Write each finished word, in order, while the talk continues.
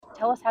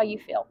tell us how you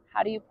feel.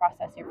 How do you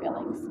process your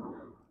feelings?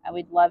 And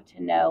we'd love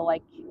to know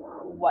like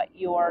what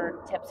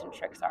your tips and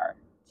tricks are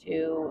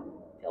to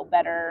feel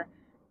better,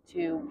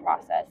 to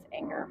process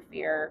anger,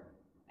 fear,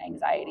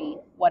 anxiety,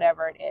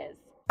 whatever it is.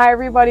 Hi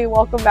everybody,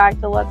 welcome back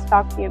to Let's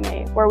Talk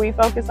PMA, where we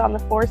focus on the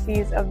 4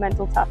 C's of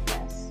mental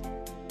toughness.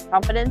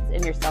 Confidence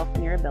in yourself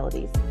and your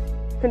abilities.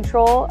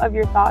 Control of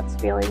your thoughts,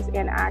 feelings,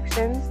 and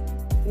actions.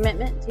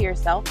 Commitment to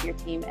yourself, your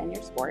team, and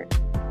your sport.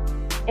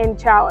 And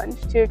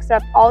challenge, to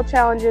accept all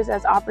challenges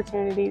as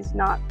opportunities,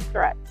 not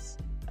threats.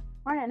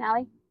 Morning,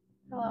 Allie.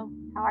 Hello.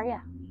 How are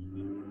you?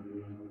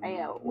 Are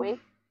you awake?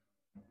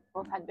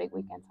 Both had big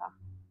weekends, huh?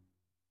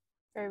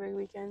 Very big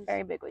weekends.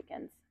 Very big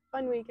weekends.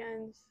 Fun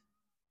weekends.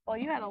 Well,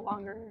 you had a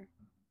longer,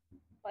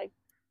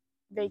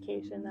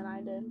 vacation than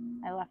I did.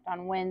 I left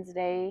on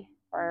Wednesday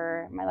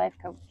for my life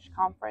coach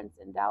conference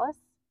in Dallas.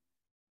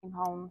 Came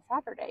home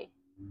Saturday.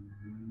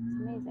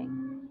 It's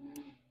amazing.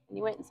 And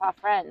you went and saw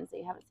friends that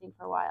you haven't seen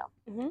for a while.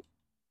 Mm-hmm. That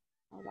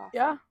was awesome.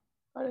 Yeah.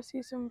 Got to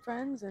see some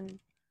friends and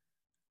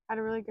had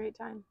a really great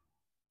time.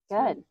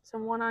 Good.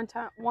 Some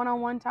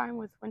one-on-one time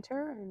with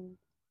Winter, and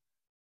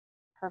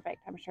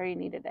perfect. I'm sure you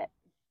needed it.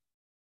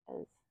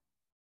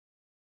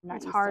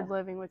 It's hard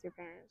living with your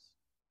parents.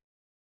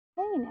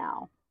 Hey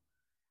now.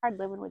 Hard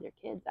living with your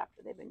kids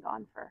after they've been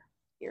gone for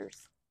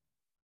years.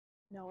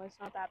 No, it's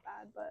not that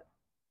bad, but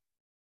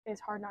it's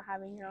hard not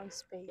having your own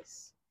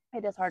space.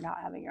 It is hard not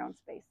having your own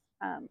space.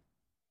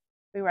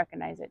 We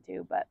recognize it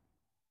too, but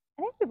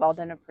I think we've all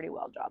done a pretty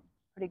well job.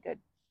 Pretty good.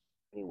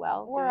 Pretty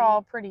well. We're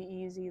all pretty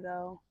easy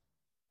though.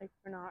 Like,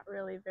 we're not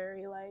really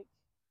very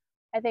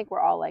I think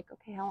we're all like,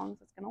 okay, how long is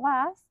this going to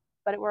last?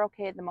 But we're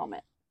okay at the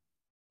moment.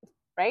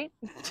 Right?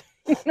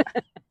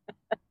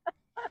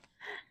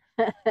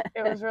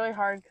 It was really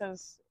hard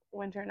because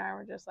Winter and I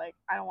were just like,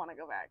 I don't want to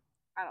go back.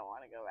 I don't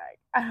want to go back.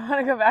 I don't want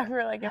to go back. We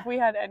were like, if we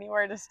had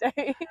anywhere to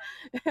stay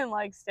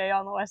and stay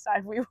on the west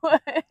side, we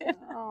would.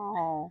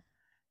 Oh,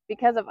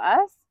 because of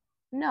us?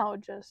 No,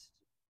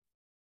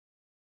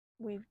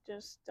 we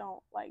just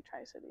don't like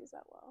Tri-Cities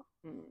that well.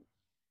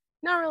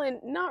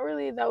 Not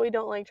really that we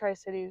don't like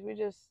Tri-Cities.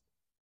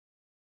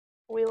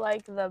 We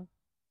like the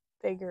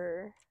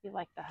bigger. You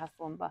like the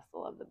hustle and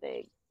bustle of the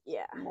big.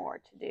 Yeah. More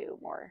to do,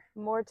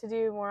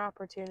 more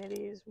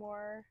opportunities,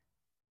 more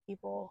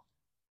people.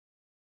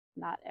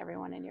 Not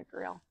everyone in your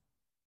grill.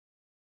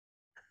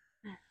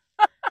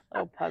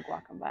 Little pug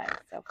walking by.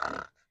 It's so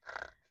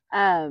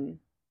funny.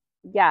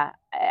 Yeah,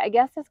 I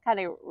guess it's kind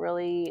of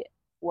really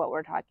what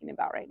we're talking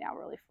about right now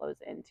really flows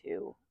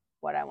into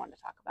what I want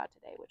to talk about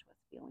today, which was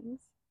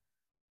feelings.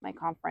 My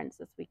conference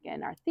this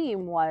weekend, our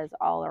theme was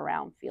all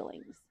around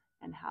feelings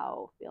and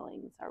how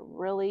feelings are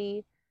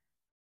really,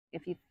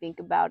 if you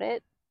think about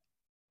it,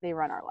 they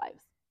run our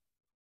lives.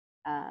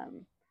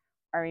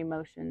 Our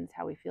emotions,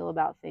 how we feel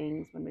about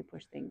things, when we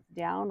push things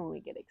down, when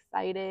we get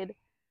excited,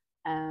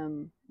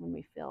 when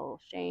we feel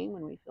shame,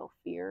 when we feel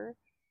fear,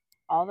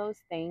 all those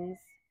things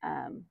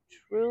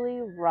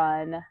truly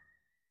run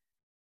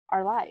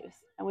our lives.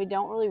 And we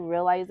don't really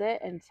realize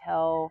it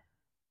until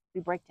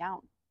we break down,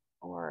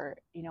 or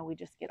we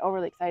just get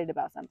overly excited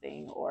about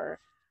something, or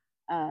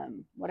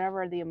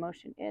whatever the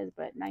emotion is.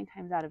 But 10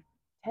 times out of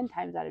 10,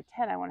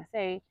 I want to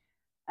say,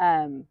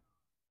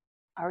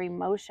 our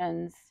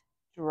emotions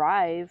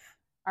drive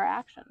our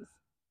actions,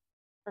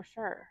 for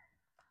sure.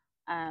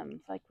 So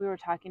like we were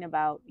talking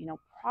about,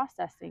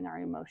 processing our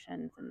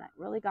emotions, and that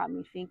really got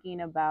me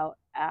thinking about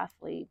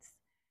athletes,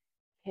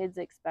 kids,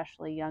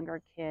 especially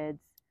younger kids,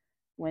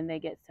 when they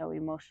get so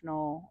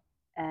emotional.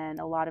 And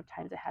a lot of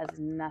times it has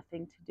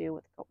nothing to do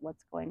with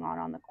what's going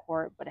on the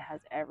court, but it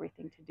has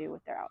everything to do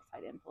with their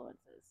outside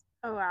influences.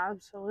 Oh,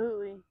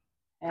 absolutely.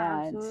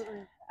 And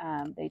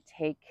they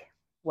take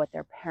what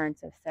their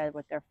parents have said,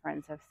 what their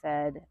friends have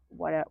said,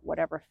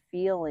 whatever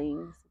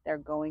feelings they're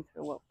going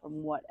through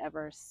from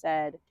whatever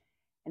said,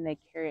 and they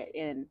carry it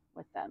in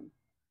with them.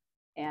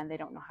 And they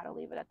don't know how to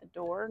leave it at the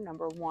door,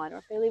 number one. Or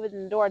if they leave it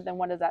in the door, then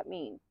what does that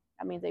mean?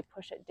 That means they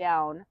push it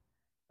down.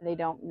 They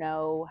don't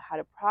know how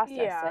to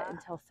process it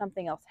until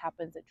something else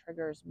happens that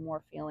triggers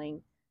more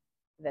feeling,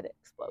 that it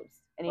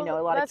explodes. And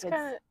a lot of kids.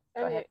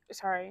 Go ahead.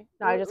 Sorry.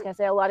 No, I was just gonna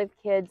say, a lot of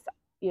kids,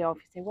 if you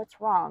say what's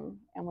wrong,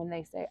 and when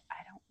they say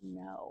I don't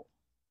know.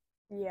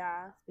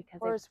 Yeah. Because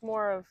it's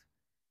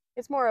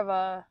more of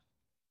a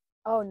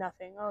oh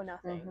nothing.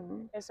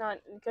 Mm-hmm. It's not,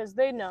 because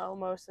they know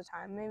most of the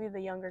time. Maybe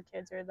the younger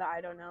kids are the I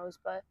don't knows,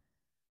 but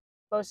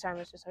most of the time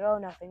it's just like oh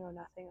nothing.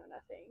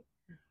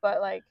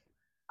 But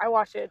I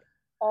watch it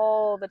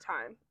all the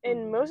time,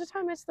 and most of the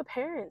time it's the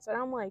parents, and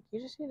I'm like, you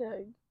just need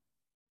to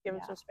give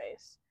them some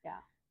space. Yeah.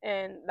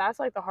 And that's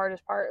the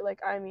hardest part.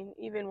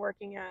 Even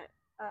working at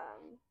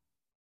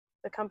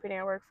the company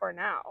I work for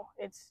now,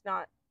 it's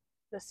not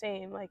the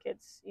same.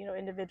 It's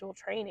individual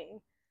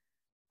training,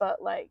 but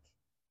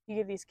you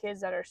get these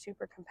kids that are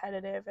super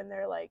competitive, and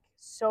they're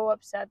so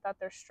upset that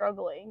they're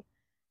struggling.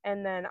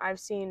 And then I've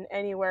seen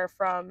anywhere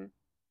from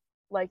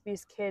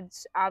these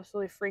kids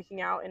absolutely freaking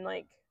out and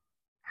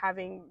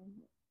having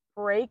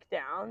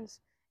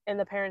breakdowns, and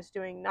the parents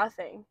doing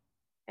nothing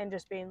and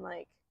just being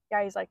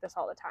yeah, he's like this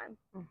all the time,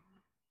 Mhm.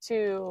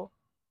 to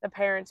the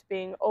parents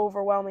being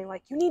overwhelming,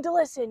 like, you need to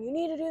listen, you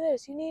need to do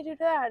this, you need to do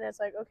that. And it's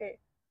like, okay,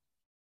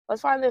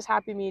 let's find this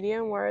happy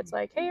medium where it's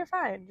like, hey, you're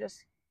fine.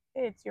 Just,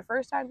 hey, it's your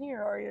first time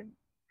here, or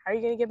how are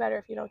you going to get better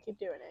if you don't keep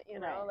doing it?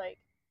 Right. Like,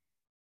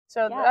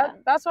 so Yeah.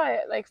 that's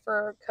why, like,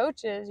 for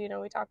coaches,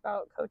 we talk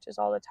about coaches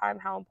all the time,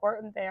 how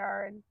important they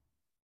are. And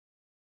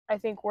I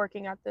think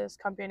working at this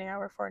company I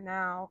work for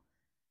now,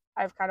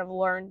 I've kind of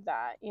learned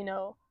that,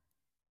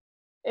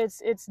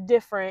 it's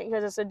different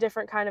because it's a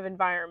different kind of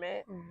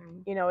environment.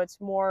 Mhm. It's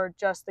more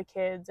just the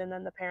kids, and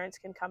then the parents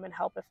can come and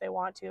help if they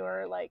want to,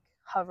 or like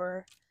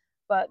hover.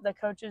 But the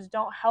coaches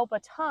don't help a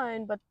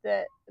ton, but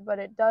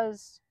it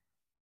does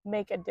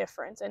make a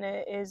difference, and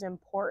it is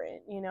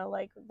important,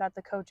 like, that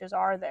the coaches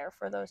are there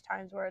for those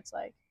times where it's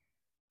like,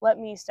 let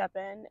me step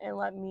in and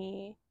let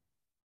me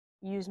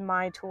use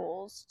my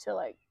tools to,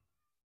 like,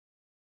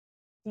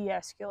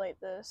 de-escalate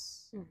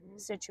this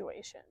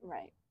situation.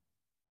 Right.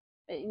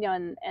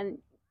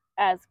 And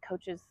as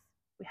coaches,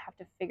 we have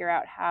to figure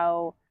out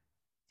how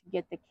to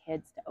get the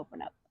kids to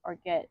open up or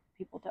get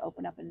people to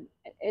open up. And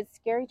it's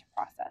scary to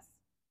process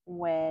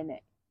when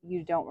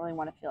you don't really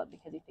want to feel it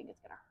because you think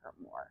it's going to hurt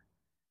more.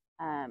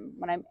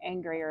 When I'm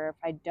angry, or if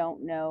I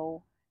don't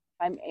know,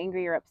 if I'm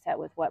angry or upset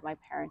with what my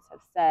parents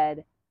have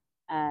said,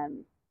 I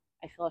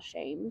feel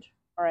ashamed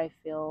or I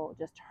feel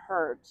just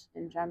hurt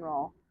in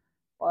general.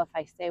 Well, if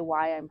I say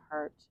why I'm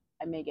hurt,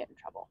 I may get in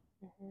trouble,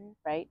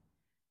 right?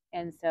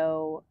 And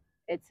so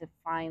it's a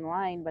fine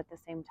line, but at the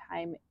same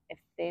time, if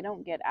we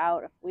don't get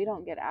out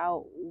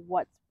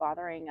what's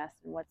bothering us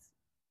and what's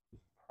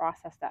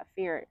process that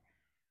fear,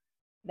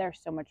 there's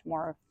so much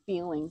more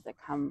feelings that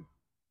come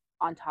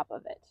on top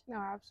of it. No,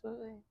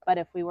 absolutely. But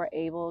if we were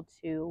able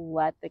to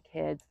let the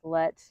kids,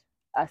 let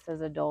us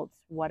as adults,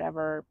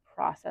 whatever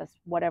process,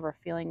 whatever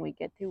feeling we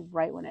get through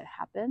right when it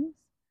happens,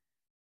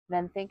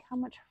 then think how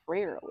much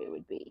freer we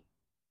would be.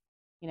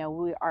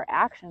 Our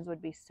actions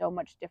would be so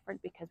much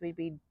different because we'd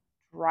be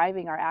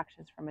driving our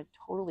actions from a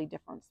totally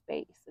different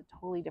space, a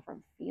totally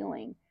different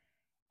feeling,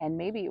 and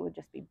maybe it would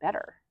just be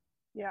better.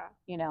 Yeah.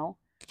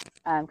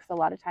 Because a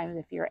lot of times,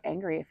 if you're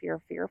angry, if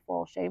you're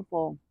fearful,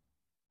 shameful,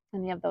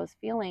 and you have those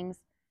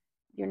feelings,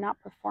 you're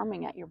not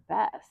performing at your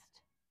best.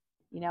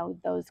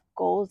 Those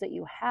goals that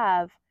you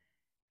have,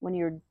 when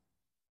you're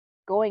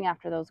going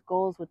after those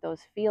goals with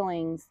those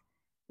feelings,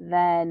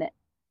 then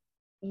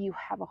you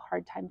have a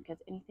hard time because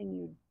anything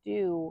you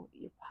do,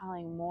 you're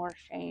piling more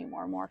shame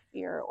or more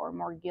fear or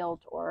more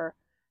guilt or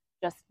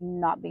just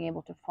not being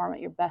able to perform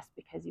at your best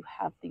because you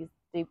have these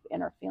deep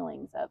inner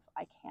feelings of,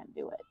 I can't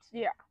do it.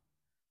 Yeah.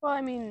 Well,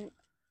 I mean,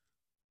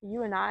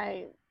 you and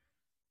I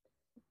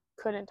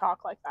couldn't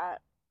talk like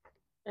that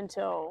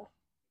until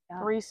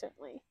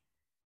recently.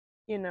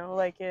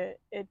 Like, it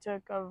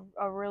took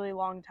a really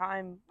long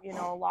time,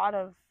 a lot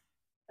of,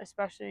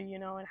 especially,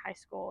 in high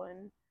school.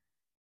 And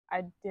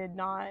I didn't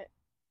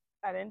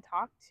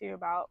talk to you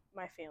about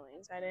my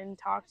feelings. I didn't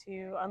talk to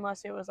you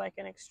unless it was like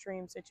an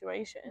extreme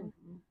situation.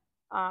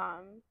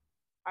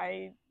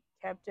 I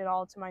kept it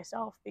all to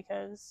myself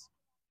because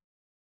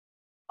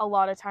a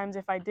lot of times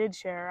if I did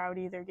share, I would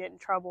either get in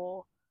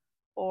trouble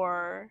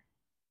or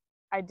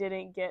I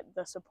didn't get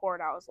the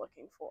support I was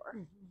looking for.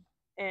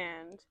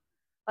 And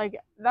like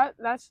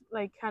that's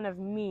like kind of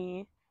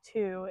me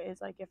too, is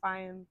like, if I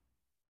am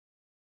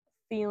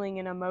feeling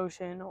an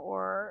emotion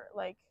or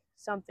like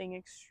something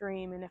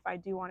extreme, and if I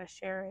do want to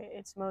share it,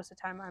 it's most of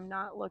the time I'm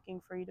not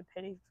looking for you to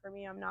pity for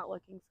me. I'm not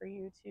looking for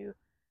you to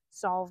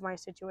solve my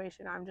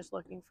situation. I'm just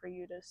looking for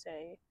you to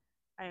say,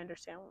 I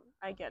understand,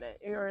 I get it,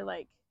 or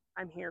like,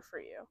 I'm here for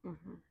you.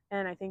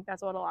 And I think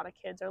that's what a lot of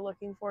kids are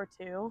looking for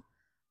too.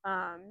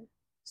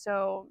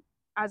 So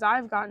as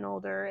I've gotten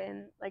older,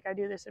 and like I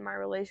do this in my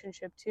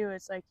relationship too,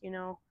 it's like,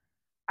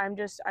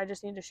 I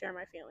just need to share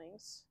my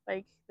feelings.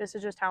 Like, this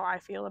is just how I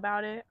feel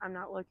about it. I'm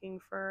not looking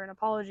for an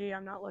apology.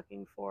 I'm not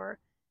looking for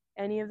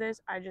any of this.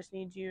 I just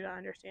need you to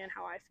understand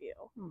how I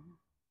feel.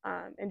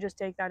 And just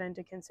take that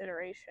into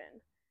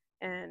consideration.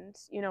 And,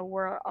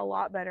 we're a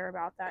lot better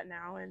about that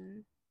now.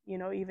 And,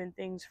 even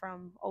things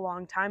from a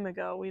long time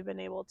ago, we've been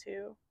able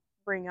to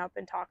bring up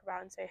and talk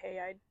about and say, hey,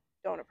 I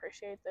don't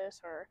appreciate this,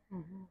 or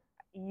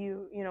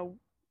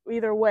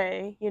either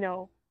way,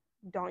 you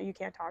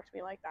can't talk to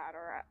me like that,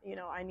 or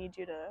I need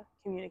you to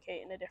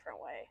communicate in a different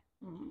way.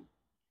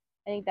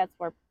 I think that's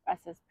where us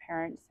as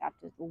parents have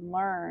to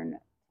learn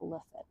to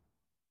listen.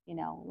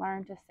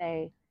 Learn to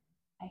say,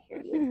 I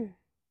hear you,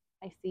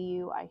 I see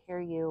you, I hear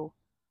you.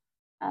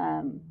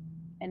 And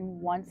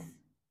once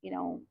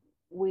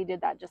we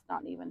did that just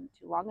not even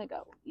too long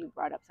ago. You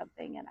brought up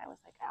something and I was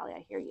like, Allie,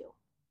 I hear you,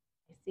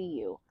 I see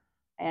you,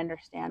 I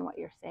understand what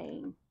you're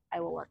saying,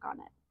 I will work on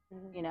it.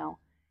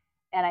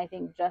 And I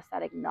think just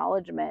that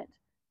acknowledgement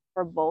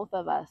for both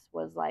of us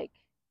was like,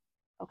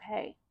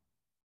 okay,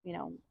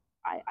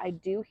 I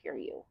do hear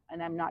you,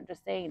 and I'm not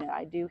just saying it,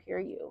 I do hear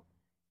you,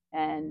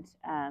 and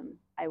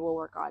I will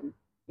work on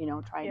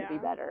trying to be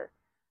better.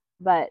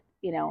 But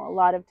a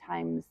lot of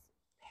times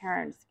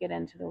parents get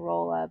into the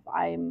role of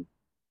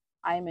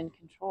I'm in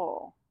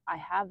control, I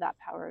have that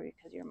power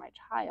because you're my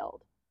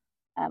child.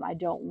 I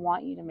don't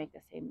want you to make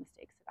the same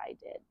mistakes that I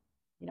did.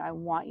 I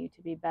want you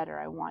to be better.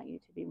 I want you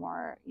to be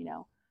more,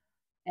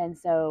 and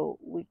so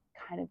we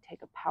kind of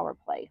take a power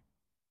play.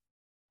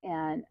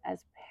 And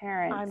as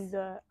parents,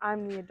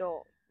 I'm the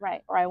adult.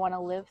 right, or I want to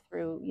live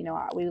through,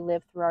 we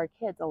live through our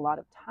kids a lot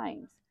of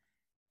times.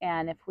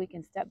 And if we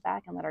can step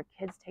back and let our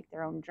kids take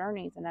their own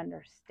journeys and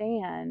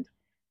understand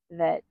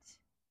that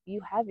you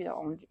have your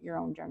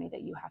own journey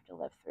that you have to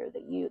live through,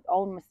 that you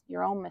own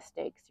your own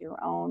mistakes, your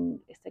own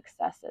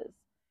successes.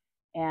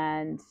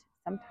 And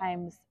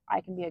sometimes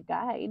I can be a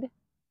guide,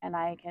 and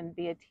I can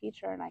be a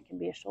teacher, and I can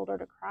be a shoulder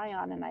to cry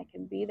on, and I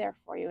can be there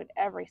for you at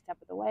every step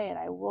of the way, and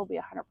I will be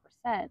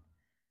 100%.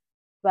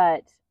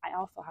 But I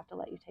also have to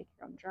let you take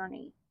your own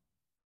journey.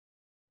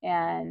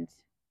 And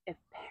if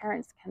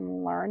parents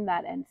can learn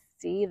that and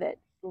see that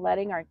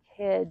letting our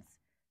kids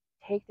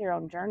take their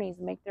own journeys,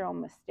 make their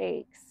own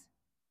mistakes,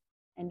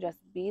 and just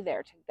be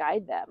there to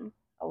guide them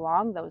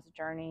along those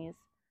journeys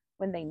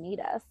when they need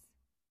us,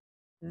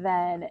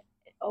 then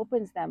it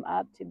opens them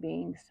up to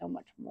being so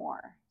much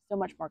more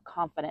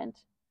confident,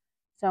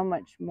 so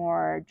much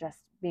more just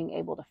being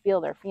able to feel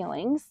their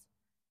feelings,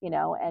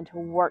 and to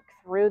work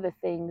through the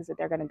things that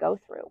they're going to go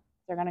through.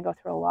 They're going to go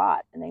through a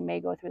lot, and they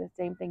may go through the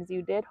same things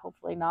you did,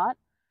 hopefully not.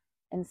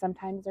 And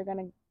sometimes they're going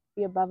to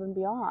be above and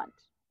beyond.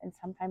 And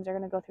sometimes they're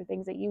going to go through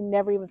things that you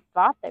never even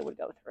thought they would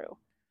go through.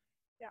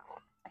 Yeah.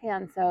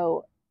 And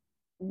so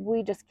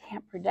we just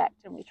can't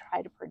predict, and we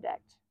try to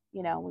predict,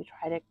 we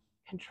try to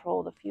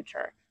control the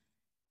future.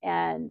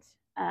 And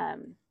I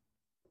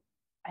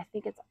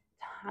think it's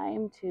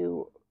time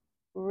to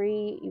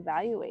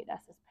reevaluate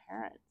us as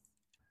parents.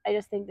 I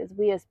just think that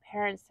we as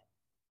parents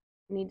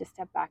need to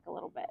step back a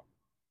little bit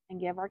and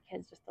give our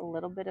kids just a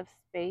little bit of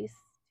space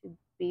to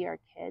be our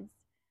kids,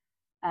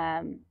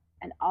 and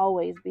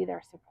always be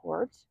their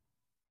support,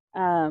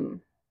 and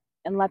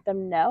let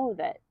them know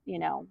that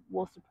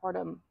we'll support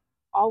them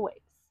always.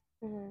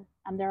 Mm-hmm.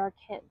 And they're our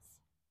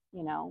kids,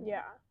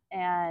 Yeah.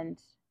 and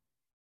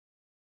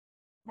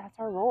that's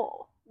our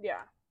role.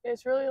 Yeah,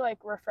 it's really like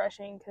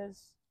refreshing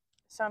because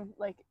some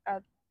like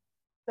at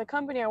the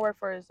company I work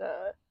for is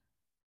a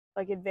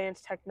like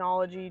advanced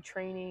technology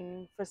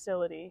training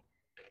facility,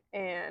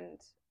 and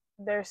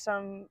there's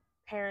some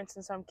parents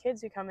and some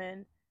kids who come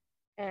in,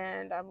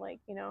 and I'm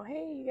like,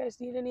 hey, you guys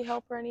need any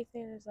help or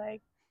anything? And it's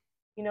like,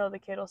 the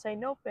kid will say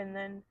nope, and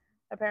then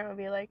the parent will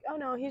be like, oh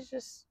no, he's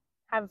just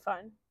having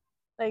fun.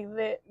 Like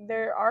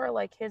there are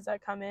like kids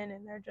that come in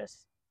and they're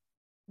just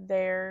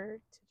there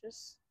to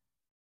just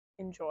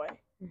enjoy,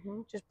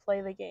 just play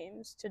the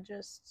games, to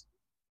just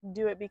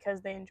do it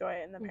because they enjoy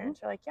it, and the parents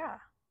are like, yeah,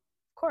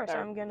 of course,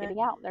 I'm gonna getting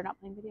out. They're not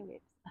playing video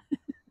games.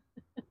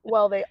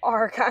 Well, they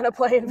are kind of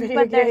playing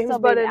video games,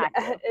 but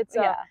it's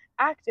a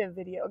active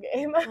video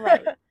game,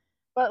 right?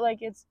 But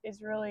like it's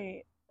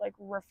really like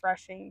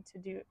refreshing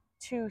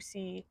to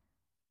see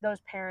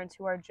those parents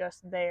who are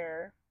just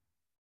there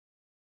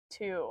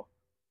to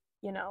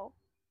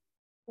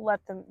let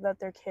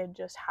their kid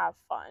just have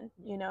fun,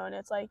 and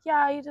it's like,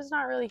 yeah, he's just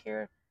not really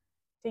here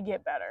to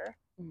get better.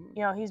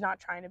 He's not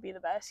trying to be the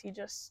best. He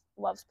just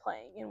loves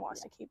playing and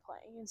wants to keep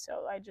playing. And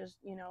so I just,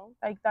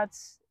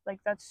 that's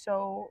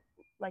so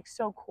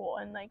so cool,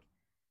 and like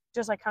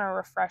just like kind of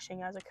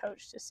refreshing as a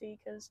coach to see,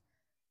 because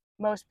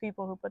most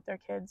people who put their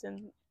kids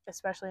in,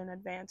 especially an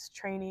advanced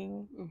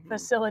training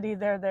facility,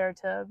 they're there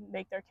to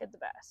make their kid the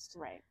best.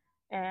 Right.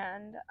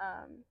 And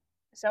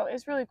so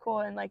it's really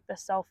cool, and like the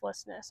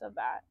selflessness of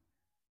that.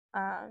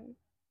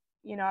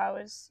 I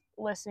was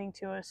listening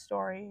to a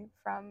story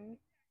from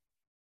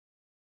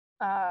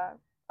a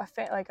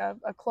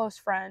close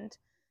friend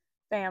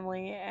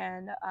family,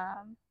 and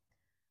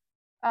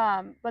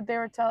but they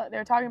were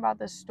talking about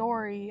the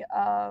story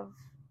of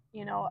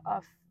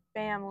a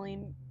family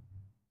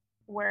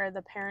where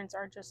the parents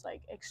are just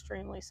like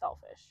extremely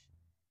selfish,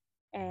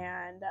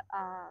 and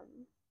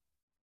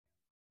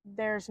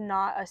there's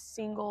not a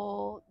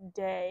single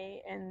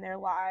day in their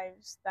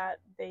lives that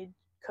they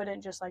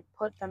couldn't just like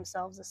put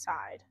themselves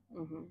aside,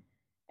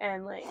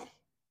 and like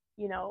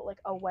like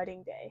a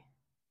wedding day,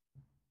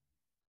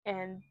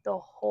 and the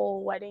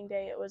whole wedding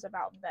day it was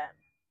about them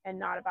and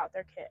not about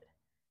their kid.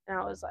 And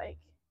I was like,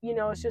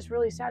 it's just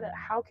really sad.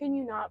 How can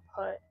you not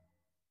put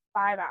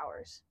 5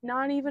 hours,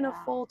 not even a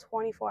full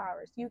 24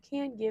 hours? You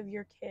can't give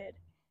your kid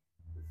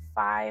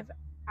 5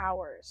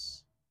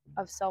 hours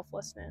of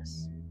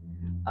selflessness,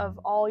 of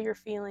all your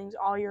feelings,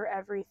 all your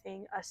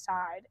everything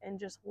aside, and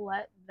just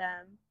let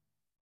them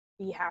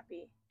be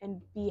happy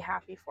and be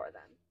happy for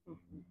them.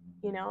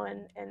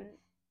 And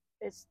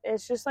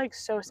it's just like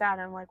so sad.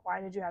 I'm like, why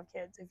did you have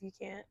kids if you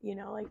can't,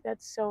 like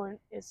it's so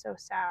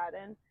sad.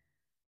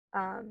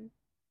 And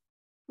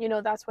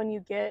that's when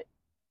you get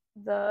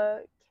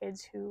the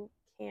kids who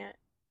can't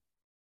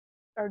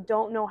or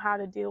don't know how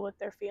to deal with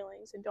their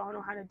feelings, and don't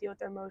know how to deal with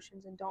their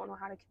emotions, and don't know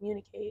how to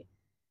communicate,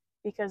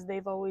 because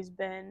they've always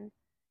been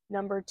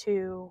number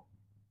 2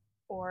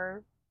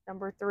 or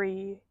number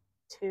 3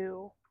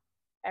 to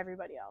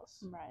everybody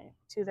else, right?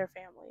 To their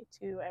family,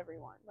 to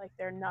everyone. Like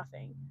they're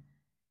nothing.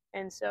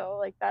 And so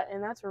like that,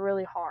 and that's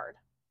really hard.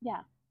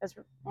 Yeah. That's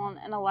Well,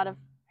 and a lot of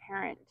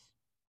parent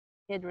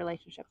kid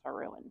relationships are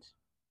ruined.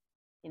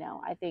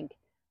 I think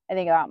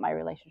about my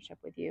relationship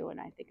with you, and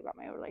I think about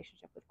my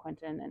relationship with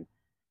Quentin, and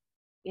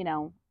you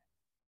know,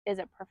 is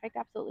it perfect?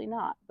 Absolutely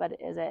not. But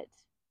is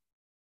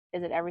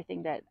it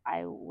everything that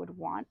I would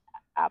want?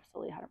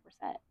 Absolutely,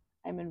 100%.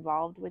 I'm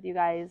involved with you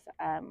guys.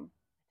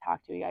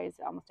 Talk to you guys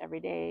almost every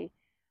day.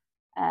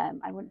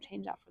 I wouldn't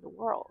change that for the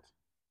world.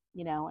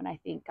 And I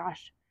think,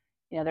 gosh,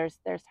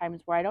 there's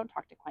times where I don't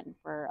talk to Quentin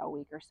for a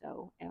week or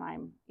so, and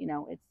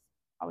it's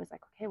always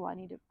like, okay, well, I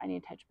need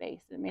to touch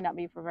base. It may not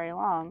be for very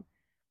long,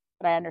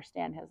 but I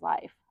understand his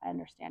life. I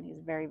understand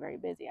he's very, very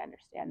busy. I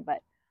understand,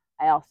 but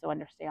I also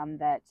understand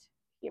that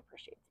he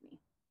appreciates me,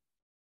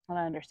 and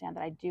I understand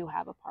that I do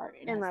have a part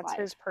in and his that's life,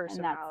 his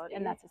personality.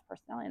 and that's his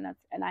personality,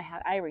 and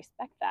I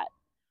respect that.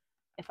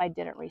 If I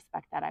didn't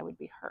respect that, I would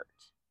be hurt,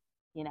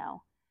 you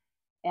know,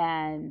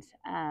 and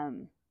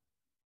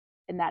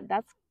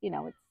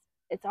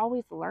that's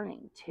always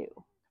learning too.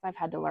 I've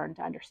had to learn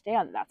to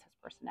understand that that's his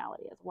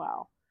personality as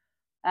well.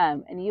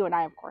 And you and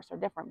I, of course, are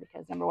different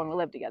because number one, we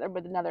live together,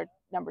 but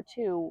number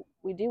two,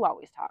 we do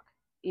always talk,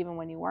 even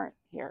when you weren't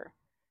here.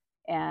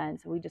 And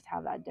so we just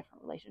have that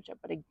different relationship.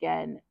 But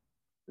again,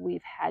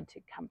 we've had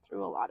to come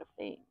through a lot of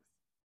things.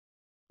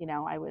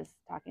 I was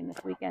talking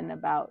this weekend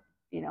about,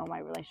 my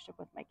relationship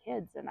with my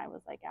kids, and I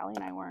was like, Allie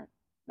and I weren't,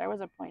 there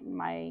was a point in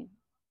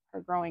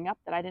her growing up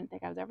that I didn't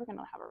think I was ever going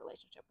to have a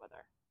relationship with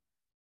her.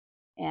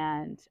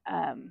 And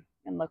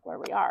look where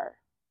we are.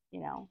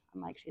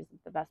 I'm like, she's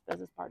the best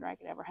business partner I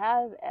could ever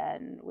have,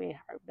 and we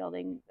are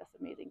building this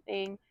amazing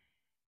thing,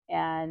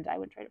 and I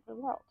would trade it for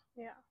the world.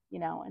 Yeah.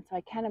 And so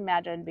I can't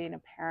imagine being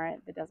a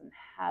parent that doesn't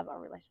have a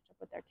relationship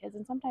with their kids,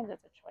 and sometimes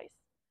it's a choice.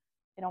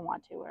 They don't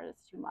want to, or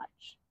it's too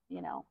much,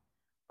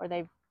 or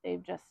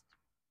they've just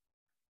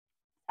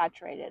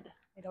saturated.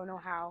 They don't know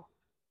how.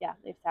 Yeah,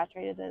 they've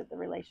saturated the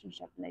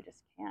relationship, and they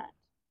just can't.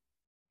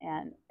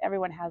 And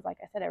everyone has, like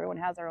I said, everyone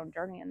has their own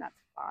journey, and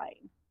that's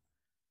fine.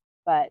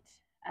 But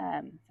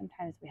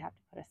sometimes we have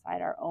to put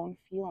aside our own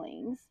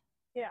feelings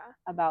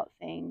about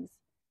things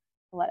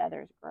to let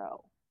others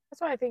grow.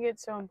 That's why I think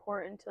it's so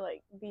important to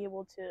like be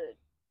able to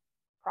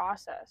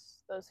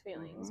process those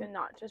feelings and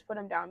not just put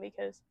them down,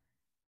 because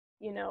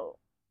you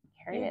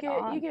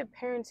get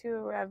parents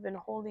who have been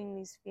holding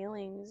these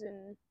feelings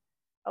and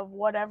of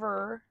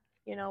whatever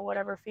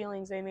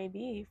feelings they may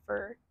be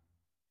for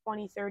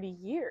 20-30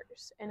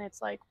 years, and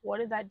it's like, what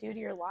did that do to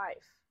your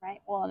life? Right.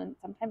 Well, and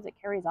sometimes it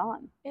carries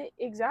on.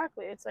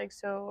 Exactly. It's like,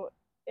 so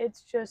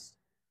it's just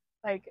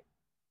like,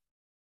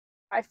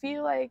 I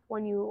feel like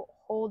when you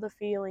hold a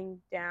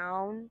feeling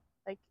down,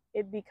 like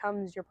it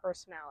becomes your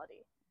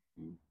personality,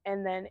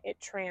 and then it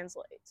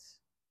translates.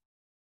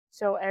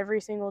 So every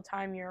single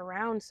time you're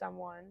around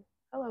someone,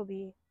 hello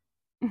B,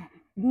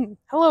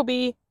 hello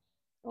B,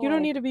 you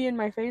don't need to be in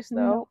my face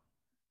though.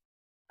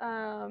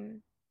 No.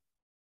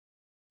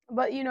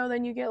 But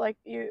then you get like,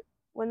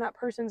 when that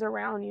person's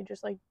around, you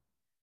just like,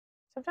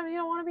 sometimes you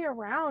don't want to be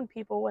around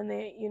people when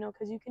they,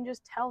 because you can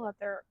just tell that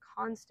they're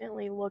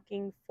constantly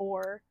looking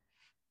for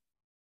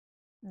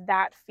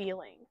that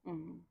feeling.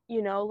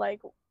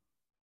 Like,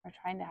 we're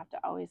trying to have to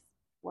always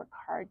work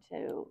hard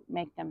to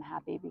make them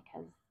happy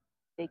because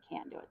they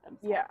can't do it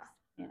themselves.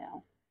 Yeah.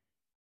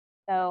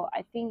 So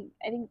I think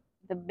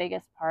the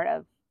biggest part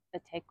of the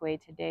takeaway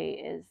today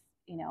is,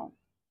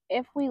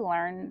 if we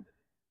learn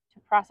to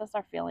process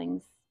our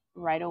feelings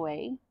right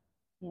away,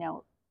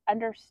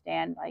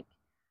 understand, like,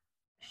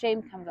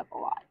 shame comes up a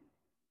lot.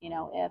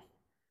 If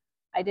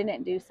I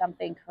didn't do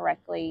something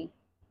correctly,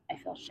 I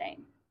feel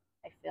shame.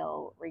 I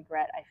feel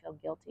regret. I feel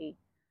guilty.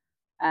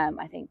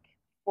 I think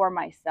for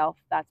myself,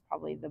 that's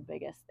probably the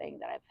biggest thing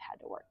that I've had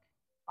to work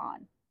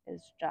on,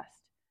 is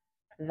just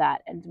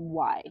that, and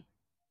why,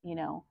 you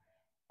know.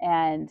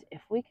 And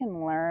if we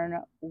can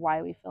learn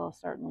why we feel a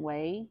certain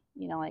way,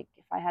 like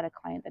if I had a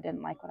client that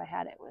didn't like what I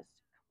had, it was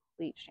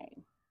complete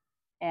shame.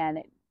 And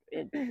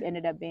it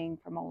ended up being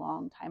from a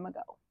long time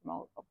ago, from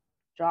a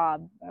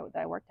job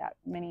that I worked at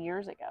many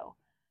years ago,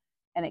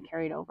 and it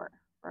carried over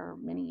for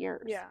many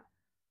years. Yeah.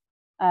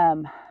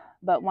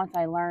 But once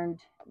I learned,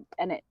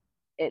 and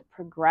it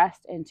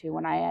progressed into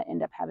when I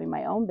ended up having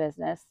my own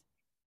business,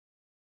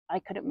 I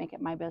couldn't make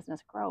it my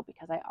business grow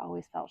because I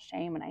always felt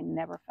shame and I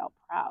never felt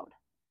proud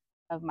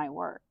of my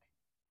work.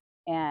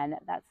 And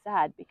that's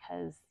sad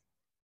because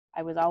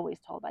I was always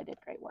told I did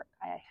great work.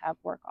 I have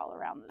work all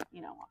around,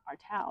 our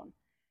town,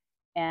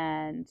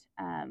 and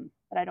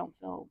but I don't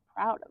feel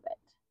proud of it.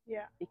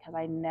 Yeah. Because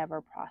I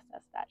never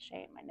processed that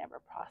shame. I never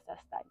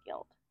processed that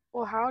guilt.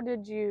 Well, how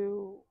did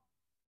you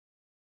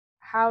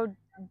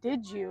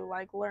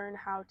like learn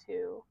how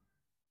to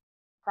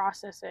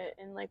process it,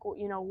 and like,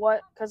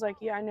 what, because like,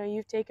 yeah, I know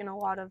you've taken a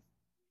lot of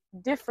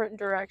different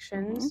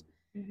directions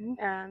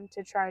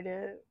to try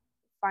to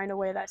find a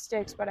way that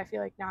sticks, but I feel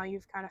like now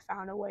you've kind of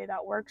found a way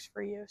that works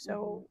for you.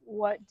 So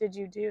what did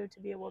you do to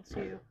be able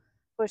to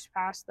push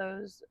past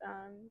those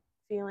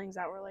feelings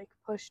that were like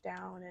pushed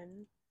down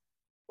and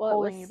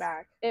holding you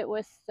back? It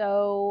was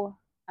so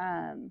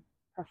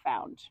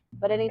profound.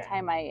 But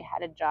anytime I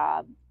had a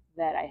job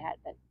that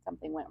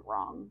something went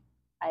wrong,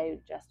 I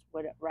just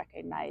would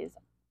recognize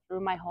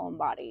through my whole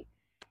body.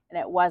 And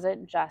it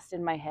wasn't just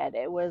in my head,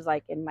 it was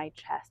like in my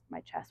chest.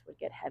 My chest would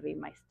get heavy,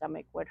 my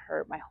stomach would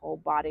hurt, my whole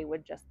body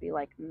would just be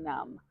like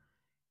numb.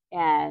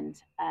 And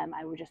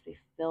I would just be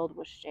filled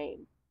with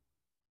shame.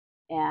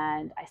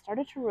 And I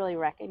started to really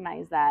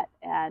recognize that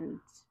and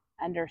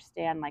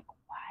understand, like,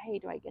 why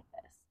do I get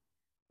this?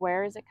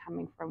 Where is it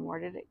coming from? Where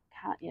did it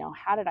come?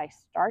 How did I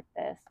start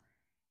this?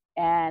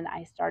 And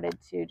I started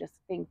to just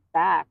think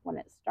back when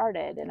it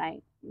started, and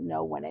I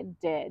know when it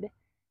did.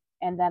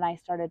 And then I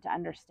started to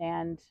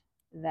understand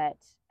that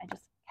I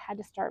just had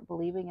to start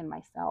believing in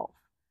myself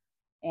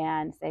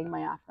and saying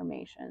my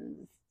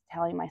affirmations,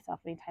 telling myself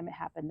anytime it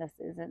happened,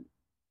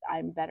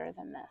 I'm better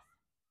than this.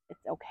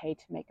 It's okay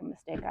to make a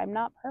mistake. I'm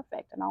not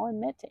perfect. And I'll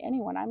admit to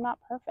anyone, I'm not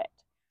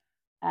perfect.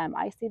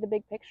 I see the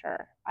big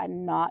picture.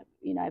 I'm not,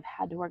 I've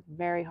had to work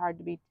very hard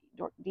to be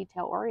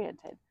detail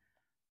oriented.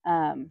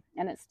 And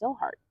it's still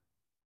hard,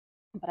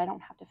 but I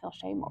don't have to feel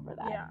shame over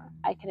that. Yeah.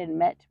 I can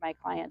admit to my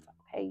clients,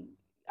 okay,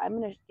 I'm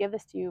going to give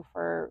this to you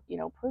for,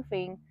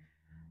 proofing,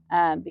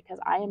 because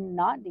I am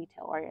not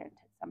detail oriented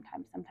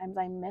sometimes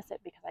I miss it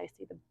because I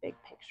see the big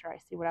picture. I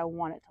see what I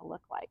want it to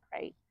look like.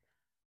 Right.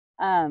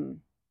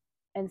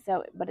 And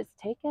so, but it's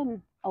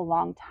taken a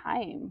long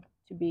time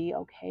to be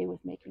okay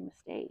with making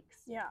mistakes.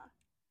 Yeah.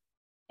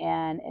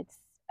 And it's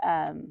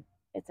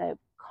a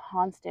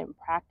constant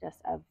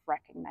practice of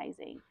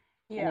recognizing,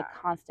 and a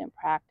constant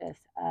practice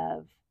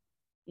of,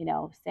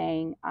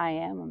 saying, I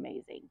am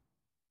amazing.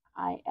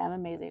 I am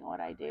amazing at what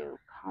I do.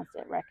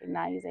 Constant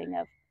recognizing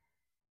of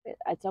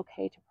it's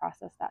okay to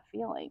process that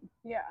feeling.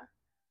 Yeah.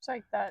 It's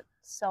like that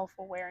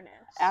self-awareness.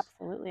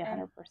 Absolutely,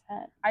 100%.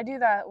 I do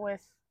that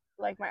with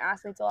like my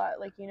athletes a lot.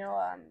 Like,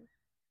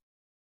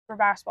 for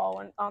basketball,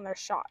 when on their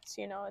shots,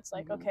 it's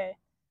like, okay,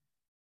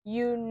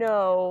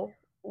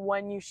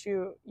 when you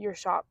shoot your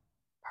shot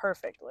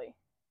perfectly,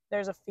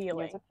 there's a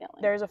feeling.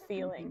 There's a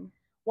feeling.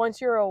 Once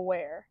you're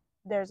aware,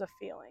 there's a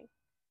feeling.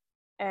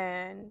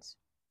 And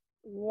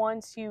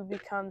once you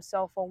become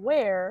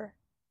self-aware,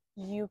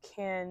 you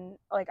can,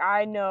 like,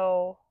 I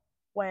know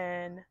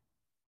when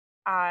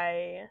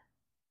I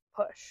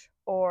push,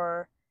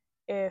 or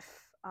if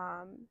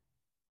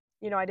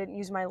I didn't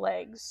use my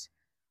legs,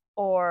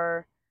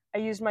 or I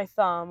used my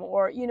thumb,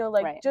 or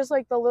Right. just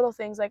like the little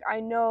things. Like, I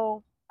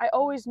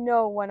always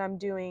know when I'm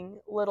doing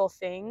little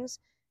things,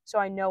 so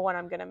I know when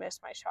I'm gonna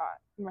miss my shot.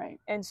 Right.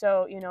 And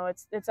so,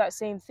 it's that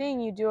same thing.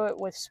 You do it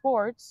with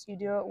sports. You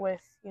do it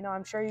with,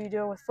 I'm sure you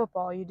do it with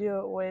football. You do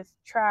it with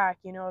track.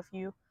 If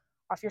you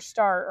off your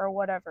start or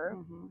whatever.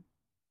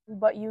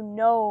 But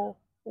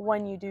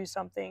when you do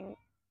something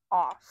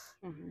off,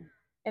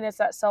 and it's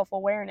that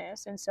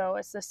self-awareness. And so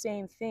it's the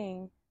same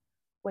thing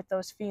with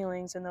those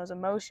feelings and those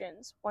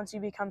emotions. Once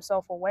you become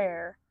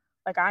self-aware,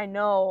 like, I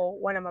know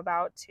when I'm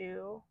about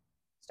to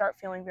start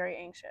feeling very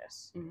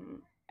anxious,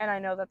 and I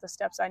know that the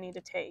steps I need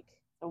to take.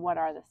 So what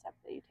are the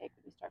steps that you take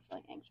when you start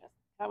feeling anxious?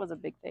 That was a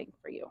big thing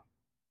for you.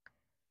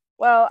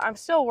 Well, I'm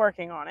still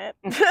working on it.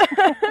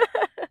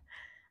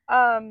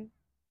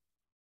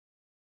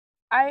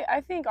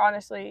 I think,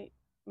 honestly,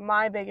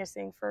 my biggest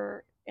thing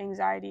for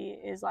anxiety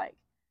is, like,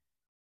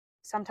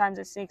 sometimes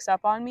it sneaks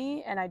up on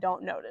me and I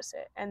don't notice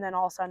it. And then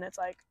all of a sudden it's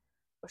like,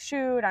 oh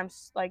shoot, I'm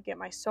like, get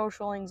my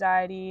social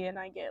anxiety, and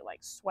I get like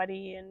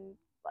sweaty and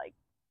like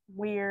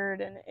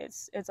weird, and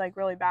it's like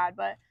really bad.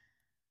 But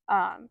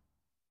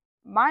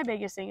my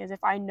biggest thing is,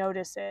 if I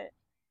notice it,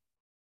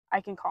 I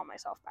can calm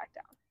myself back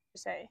down.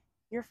 Just say,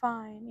 you're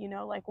fine.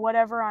 Like,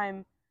 whatever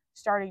I'm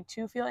starting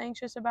to feel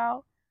anxious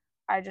about,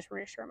 I just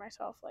reassure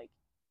myself, like,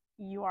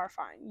 you are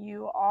fine.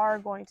 You are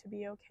going to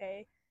be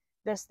okay.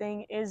 This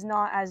thing is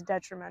not as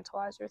detrimental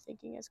as you're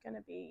thinking it's going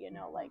to be.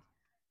 Like,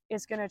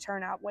 it's going to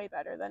turn out way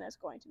better than it's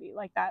going to be.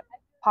 Like, that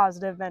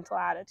positive mental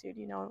attitude,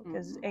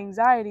 because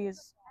anxiety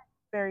is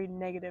very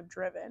negative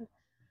driven.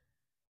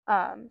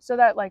 So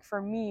that, like,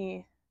 for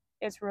me,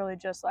 it's really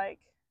just like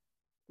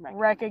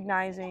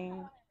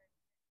recognizing,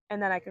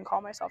 and then I can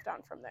calm myself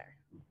down from there.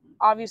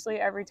 Obviously,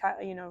 every time,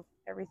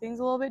 everything's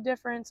a little bit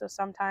different. So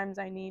sometimes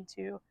I need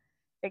to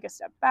take a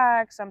step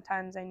back.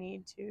 Sometimes I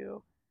need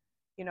to,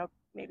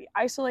 maybe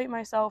isolate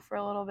myself for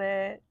a little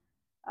bit.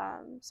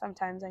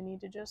 Sometimes I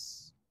need to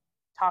just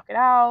talk it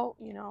out,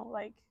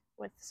 like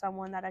with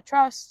someone that I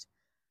trust.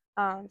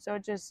 So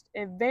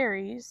it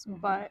varies.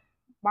 But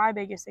my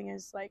biggest thing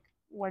is, like,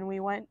 when we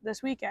went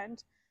this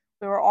weekend,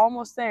 we were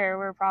almost there.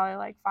 We were probably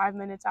like 5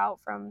 minutes out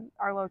from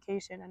our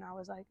location, and I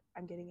was like,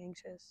 I'm getting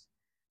anxious.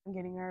 I'm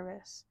getting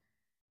nervous.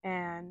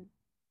 And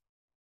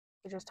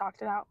we just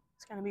talked it out.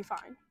 It's going to be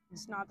fine.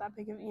 It's not that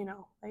big of,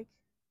 like,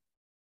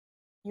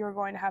 you're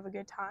going to have a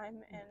good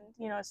time, and,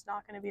 it's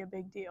not going to be a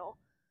big deal.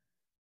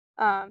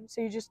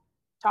 So you're just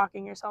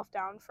talking yourself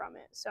down from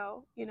it.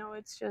 So,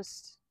 it's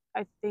just,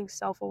 I think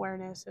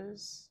self-awareness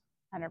is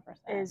 100%.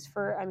 Is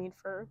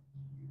for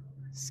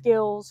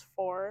skills,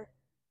 for,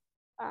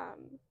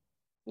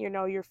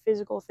 your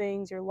physical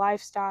things, your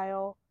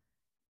lifestyle,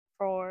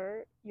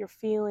 for your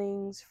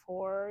feelings,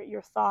 for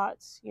your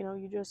thoughts.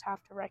 You just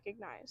have to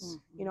recognize.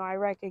 I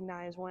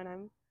recognize when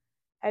I'm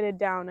headed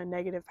down a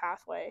negative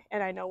pathway,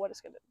 and I know what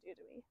it's going to do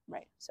to me.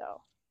 Right.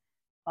 So,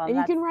 Well, and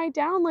you can write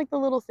down like the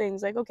little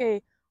things, like,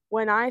 okay,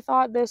 when I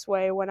thought this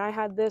way, when I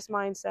had this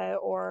mindset,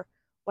 or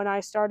when I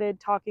started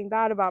talking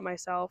bad about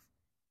myself,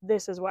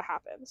 this is what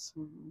happens.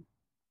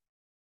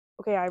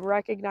 Okay, I'm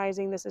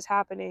recognizing this is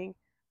happening.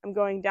 I'm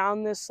going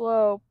down this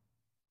slope.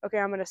 Okay,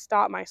 I'm going to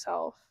stop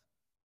myself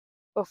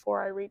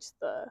before I reach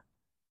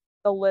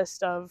the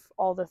list of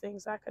all the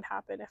things that could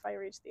happen if I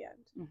reach the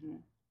end.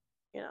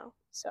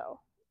 So.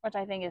 Which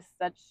I think is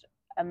such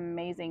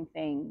amazing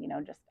thing,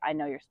 just, I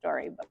know your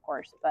story, of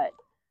course, but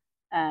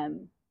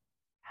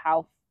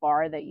how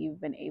far that you've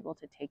been able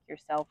to take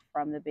yourself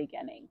from the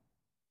beginning,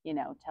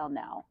 till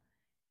now.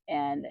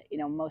 And,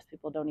 most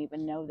people don't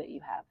even know that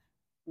you have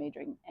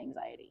major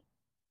anxiety.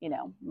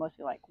 Most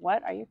people are like,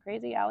 what? Are you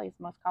crazy? Allie's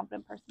the most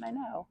confident person I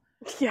know.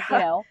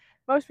 Yeah.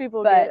 Most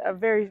people get a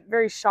very,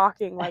 very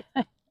shocking, like,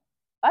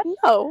 what?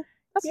 No,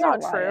 that's You're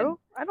not lying. True.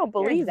 I don't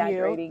believe You're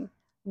exaggerating.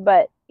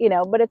 But,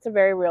 but it's a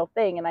very real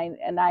thing. And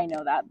I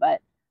know that,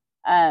 but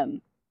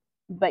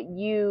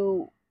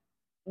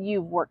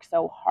you've worked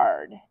so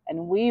hard,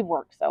 and we've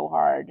worked so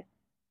hard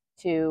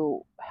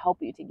to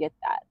help you to get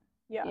that.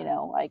 Yeah.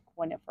 Like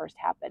when it first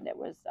happened, it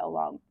was a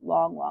long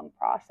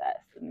process,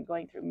 and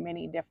going through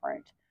many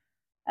different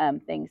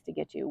things to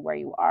get you where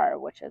you are,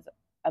 which is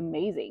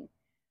amazing.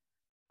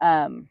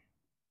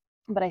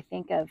 But I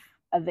think of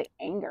the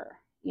anger,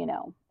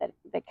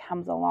 that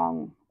comes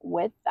along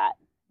with that,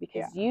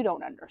 because you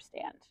don't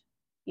understand,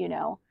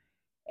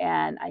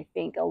 and I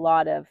think a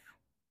lot of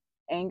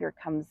anger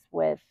comes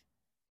with,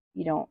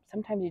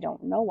 sometimes you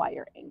don't know why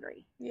you're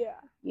angry. Yeah.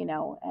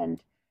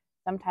 And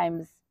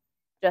sometimes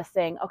just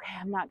saying, okay,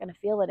 I'm not going to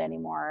feel it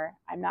anymore.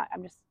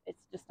 It's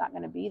just not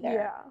going to be there.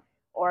 Yeah.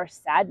 Or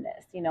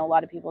sadness. A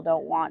lot of people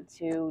don't want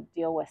to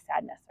deal with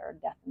sadness or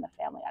death in the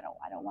family. I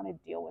don't want to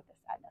deal with the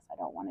sadness. I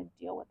don't want to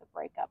deal with the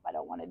breakup. I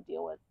don't want to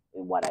deal with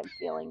what I'm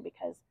feeling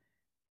because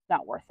it's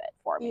not worth it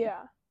for me.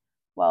 Yeah.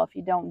 Well, if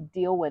you don't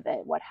deal with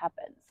it, what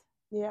happens?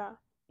 Yeah.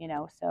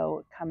 So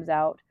it comes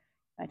out.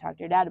 I talk to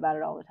your dad about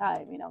it all the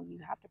time. You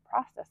have to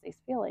process these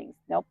feelings.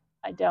 Nope,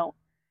 I don't.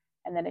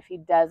 And then if he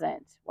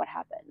doesn't, what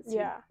happens?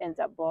 Yeah. He ends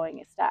up blowing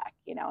his stack.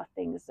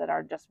 Things that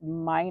are just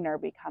minor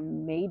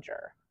become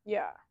major.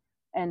 Yeah.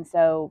 And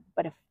so,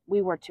 but if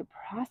we were to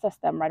process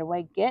them right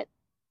away, get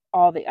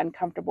all the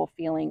uncomfortable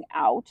feeling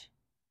out,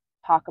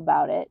 talk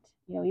about it,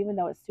 even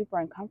though it's super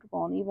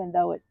uncomfortable, and even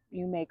though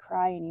you may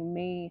cry and you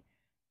may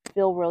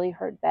feel really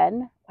hurt,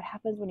 then what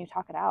happens when you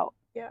talk it out?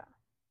 Yeah.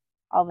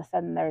 All of a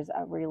sudden there's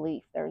a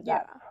relief. There's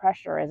that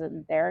pressure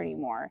isn't there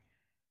anymore,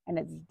 and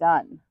it's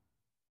done.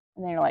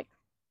 And then you're like,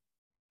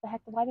 the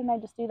heck, why didn't I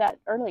just do that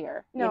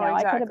earlier? No,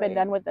 exactly. I could have been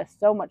done with this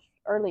so much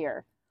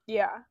earlier.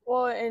 Yeah.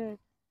 Well, and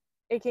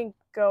it can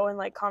go in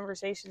like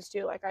conversations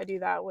too. Like I do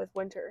that with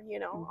Winter,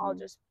 I'll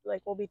just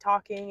like, we'll be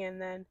talking, and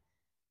then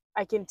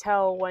I can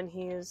tell when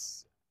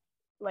he's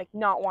like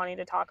not wanting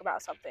to talk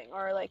about something,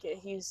 or like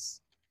he's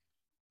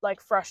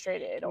like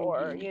frustrated,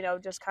 or,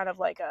 just kind of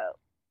like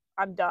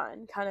I'm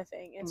done kind of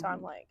thing. And so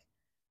I'm like,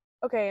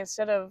 okay,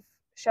 instead of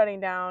shutting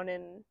down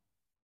and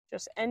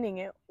just ending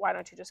it, why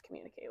don't you just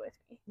communicate with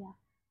me? Yeah.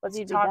 Let's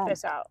talk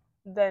this out.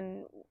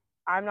 Then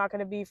I'm not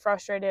going to be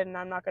frustrated, and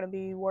I'm not going to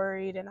be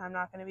worried, and I'm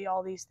not going to be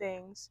all these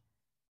things.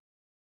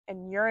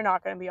 And you're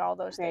not going to be all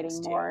those things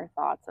too. Creating more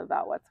thoughts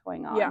about what's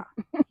going on. Yeah.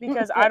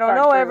 Because I don't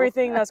know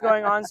everything that's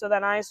going on. So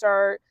then I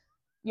start,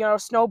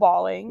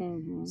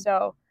 snowballing.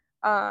 So,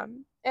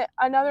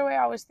 another way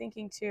I was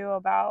thinking too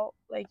about,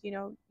 like,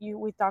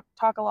 we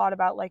talk a lot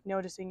about like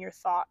noticing your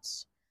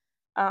thoughts.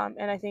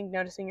 And I think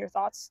noticing your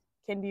thoughts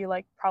can be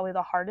like probably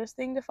the hardest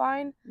thing to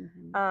find.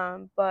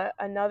 But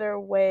another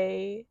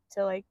way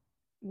to like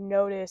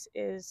notice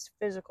is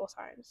physical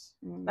signs.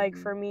 Like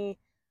for me,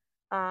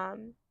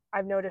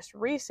 I've noticed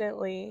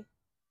recently,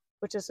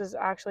 which is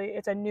actually,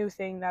 it's a new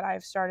thing that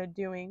I've started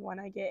doing when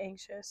I get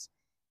anxious,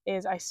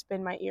 is I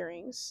spin my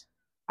earrings.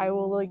 I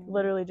will like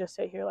literally just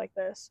sit here like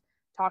this,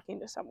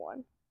 talking to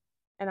someone,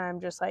 and I'm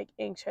just like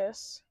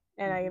anxious,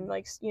 and I am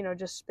like,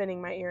 just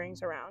spinning my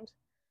earrings around,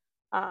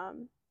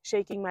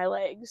 shaking my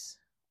legs,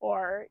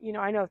 or,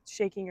 I know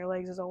shaking your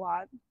legs is a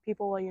lot.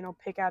 People will,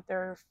 pick at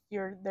their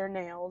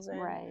nails,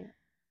 and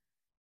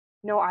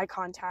no eye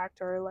contact,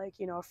 or like,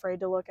 afraid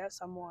to look at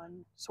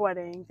someone,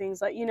 sweating,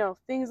 things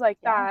like,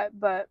 that.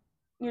 But,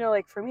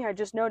 like for me, I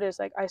just noticed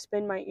like I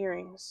spin my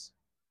earrings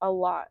a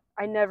lot.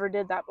 I never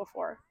did that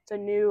before. It's a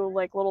new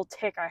like little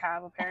tick I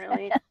have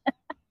apparently.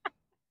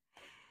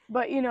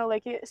 But,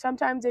 like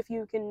sometimes if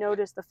you can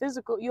notice the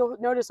physical, you'll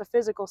notice a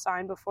physical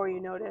sign before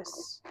you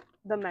notice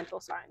the mental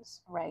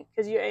signs. Right.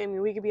 Because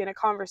we could be in a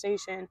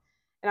conversation,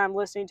 and I'm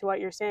listening to what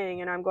you're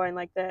saying, and I'm going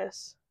like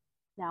this.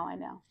 Now I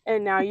know.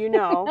 And now you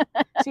know.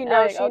 See,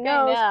 now she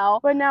knows. Now,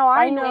 but now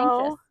I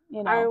know.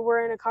 Anxious,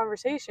 we're in a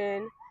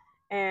conversation,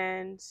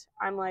 and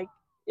I'm like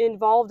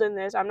involved in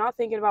this. I'm not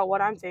thinking about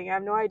what I'm thinking. I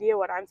have no idea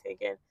what I'm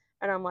thinking.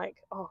 And I'm like,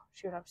 oh,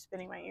 shoot, I'm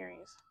spinning my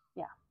earrings.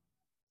 Yeah.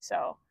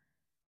 So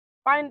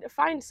find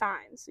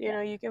signs. You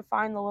know, you can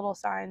find the little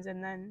signs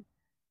and then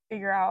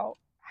figure out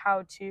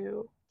how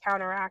to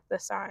counteract the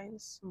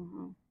signs.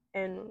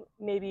 And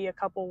maybe a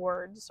couple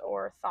words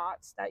or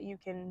thoughts that you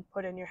can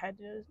put in your head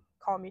to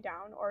calm you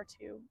down or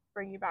to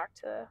bring you back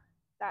to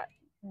that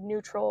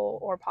neutral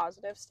or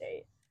positive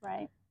state.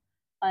 Right.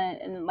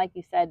 And like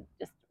you said,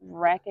 just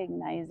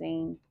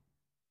recognizing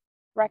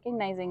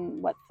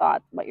what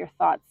your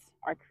thoughts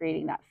are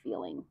creating that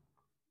feeling,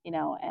 you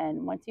know,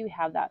 and once you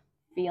have that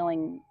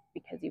feeling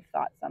because you've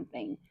thought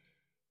something,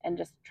 and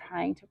just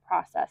trying to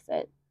process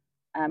it,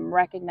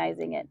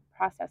 recognizing it,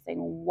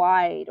 processing,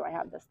 why do I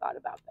have this thought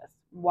about this?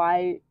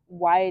 Why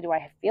do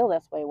I feel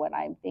this way when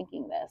I'm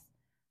thinking this?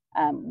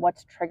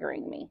 What's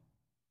triggering me?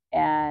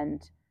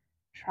 And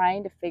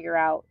trying to figure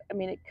out, I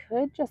mean, it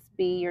could just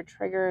be you're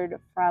triggered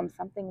from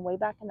something way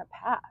back in the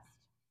past,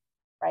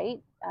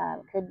 right?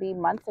 It could be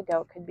months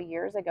ago, it could be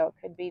years ago,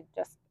 it could be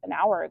just an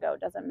hour ago,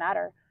 it doesn't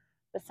matter.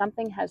 But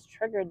something has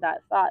triggered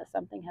that thought,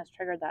 something has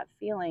triggered that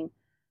feeling.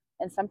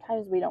 And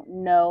sometimes we don't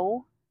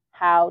know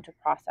how to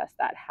process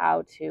that,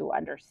 how to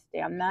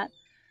understand that.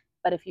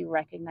 But if you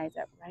recognize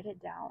it, write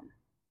it down.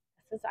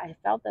 I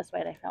felt this way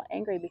and I felt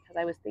angry because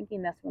I was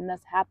thinking this when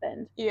this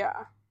happened. Yeah.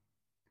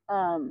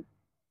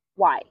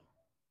 Why?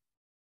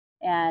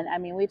 And I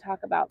mean, we talk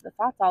about the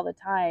thoughts all the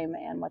time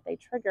and what they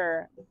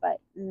trigger, but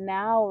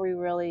now we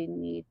really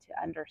need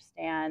to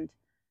understand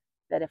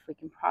that if we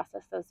can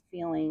process those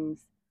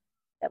feelings,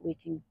 that we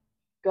can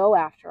go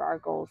after our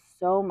goals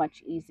so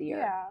much easier.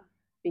 Yeah.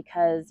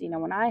 Because, you know,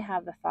 when I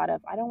have the thought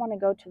of, I don't want to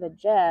go to the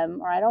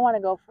gym or I don't want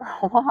to go for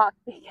a walk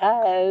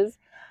because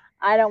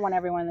I don't want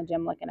everyone in the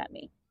gym looking at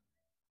me.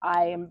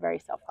 I am very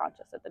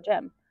self-conscious at the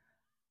gym.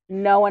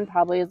 No one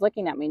probably is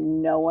looking at me.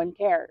 No one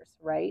cares,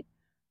 right?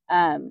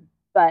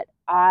 But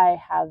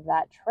I have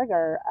that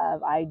trigger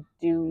of I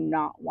do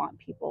not want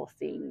people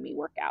seeing me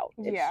work out.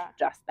 It's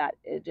just that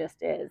it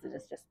just is. It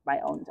is just my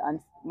own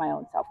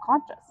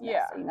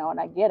self-consciousness, you know, and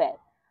I get it.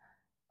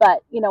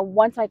 But, you know,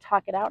 once I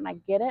talk it out and I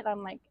get it,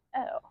 I'm like,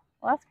 oh,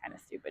 well, that's kind of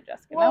stupid,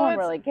 Jessica. No one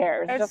really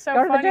cares. Just so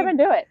go to the gym and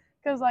do it.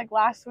 Because, like,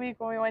 last week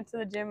when we went to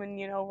the gym and,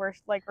 you know, we're,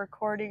 like,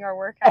 recording our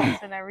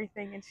workouts and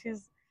everything, and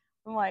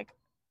I'm like,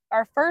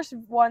 our first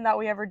one that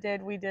we ever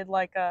did, we did,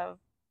 like, a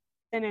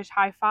finish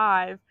high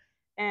five,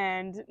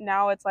 and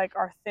now it's, like,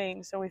 our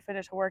thing. So we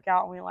finish a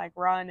workout and we, like,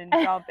 run and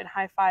jump and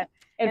high five.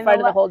 In front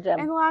of the whole gym.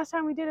 And the last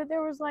time we did it,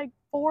 there was, like,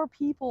 4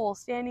 people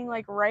standing,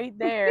 like, right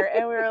there.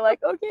 And we were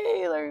like,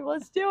 okay, like,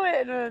 let's do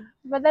it.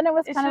 But then it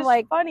was kind of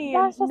like funny,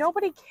 and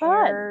nobody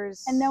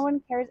cares. And no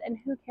one cares, and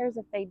who cares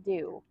if they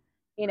do?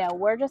 You know,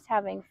 we're just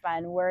having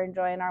fun. We're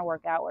enjoying our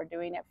workout. We're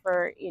doing it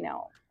for, you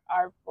know,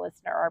 our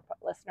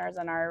listeners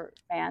and our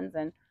fans,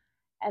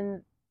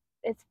 and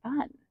it's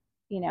fun.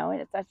 You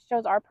know, that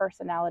shows our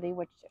personality,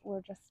 which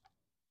we're just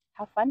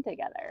have fun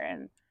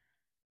together,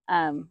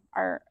 and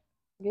our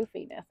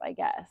goofiness, I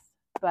guess.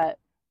 But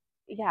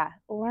yeah,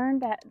 learn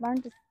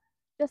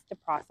just to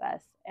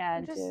process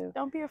and just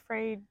don't be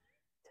afraid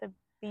to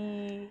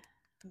be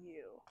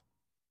you.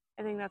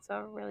 I think that's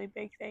a really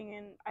big thing,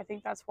 and I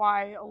think that's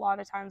why a lot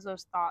of times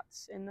those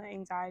thoughts and the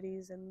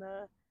anxieties and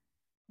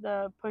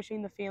the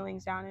pushing the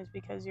feelings down is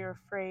because you're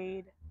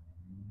afraid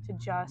to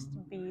just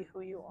be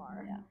who you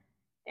are. Yeah.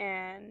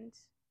 And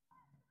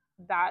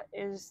that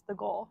is the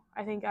goal.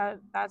 I think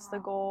that's the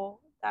goal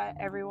that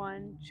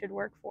everyone should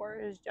work for,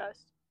 is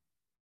just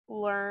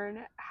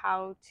learn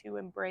how to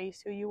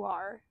embrace who you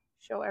are,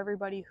 show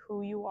everybody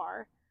who you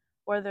are,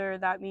 whether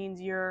that means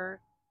you're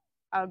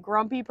a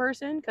grumpy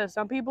person, because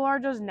some people are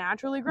just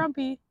naturally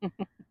grumpy,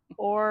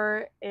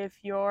 or if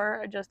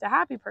you're just a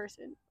happy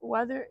person,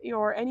 whether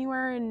you're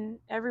anywhere and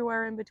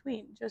everywhere in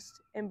between.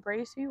 Just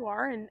embrace who you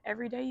are, and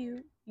every day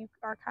you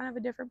are kind of a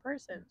different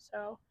person.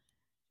 So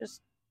just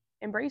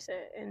embrace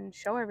it and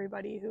show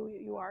everybody who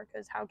you are,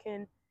 because how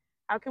can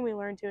we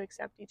learn to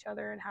accept each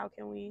other, and how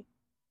can we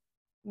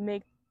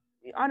make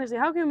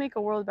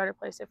a world a better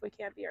place if we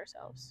can't be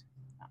ourselves?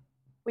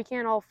 We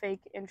can't all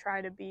fake and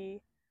try to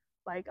be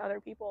like other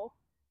people,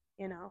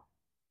 you know.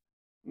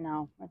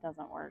 No, it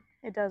doesn't work.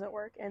 It doesn't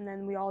work. And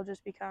then we all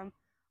just become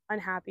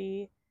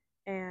unhappy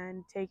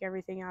and take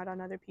everything out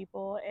on other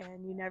people,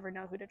 and you never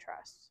know who to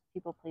trust.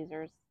 People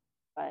pleasers,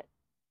 but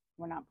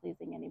we're not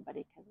pleasing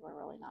anybody because we're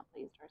really not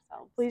pleased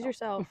ourselves. Please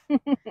yourself.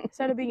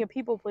 Instead of being a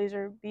people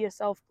pleaser, be a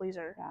self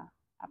pleaser. Yeah,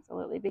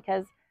 absolutely.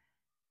 Because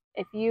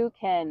if you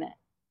can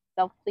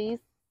self please,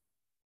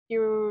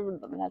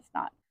 that's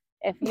not.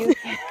 If you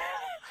can,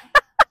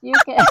 you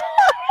can.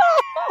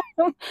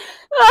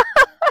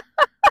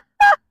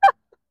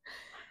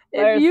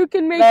 If you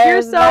can make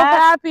yourself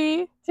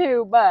happy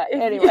too, but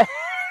anyway.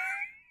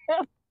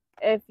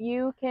 If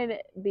you can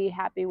be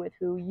happy with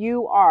who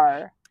you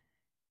are,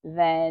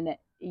 then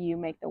you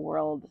make the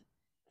world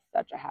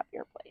such a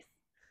happier place.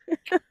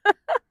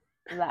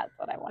 That's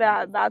what I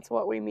want. That's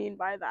what we mean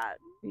by that.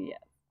 Yes.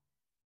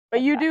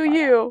 But you do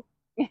you.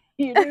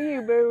 You do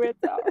you, boo.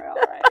 It's all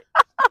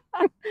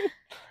right.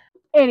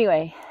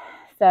 Anyway,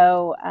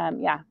 so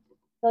yeah,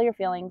 feel your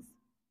feelings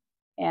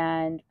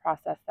and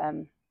process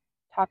them.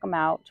 talk them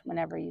out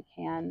whenever you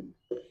can.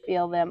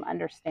 Feel them,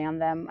 understand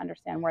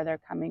where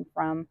they're coming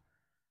from,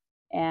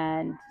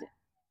 and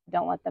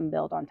don't let them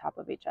build on top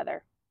of each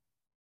other.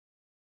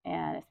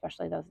 And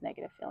especially those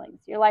negative feelings.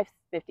 Your life's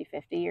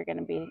 50-50. You're going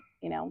to be,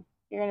 you're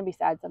going to be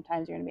sad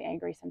sometimes, you're going to be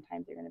angry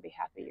sometimes, you're going to be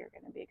happy, you're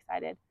going to be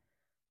excited.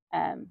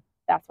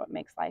 That's what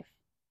makes life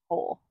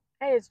whole.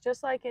 Hey, it's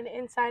just like an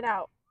inside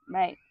out.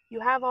 Right. You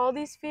have all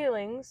these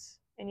feelings,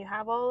 and you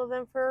have all of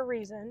them for a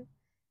reason.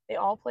 They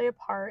all play a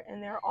part,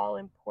 and they're all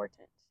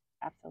important.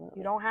 Absolutely.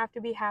 You don't have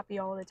to be happy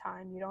all the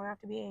time. You don't have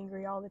to be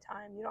angry all the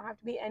time. You don't have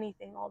to be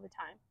anything all the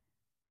time.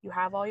 You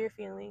have all your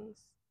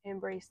feelings.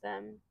 Embrace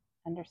them.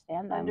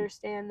 Understand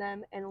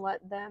them, and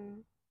let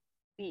them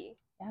be.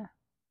 Yeah.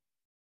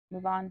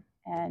 Move on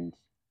and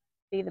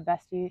be the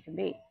best you can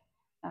be.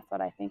 That's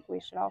what I think we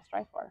should all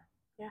strive for.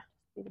 Yeah.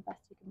 Be the best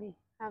you can be.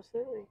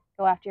 Absolutely.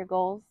 Go after your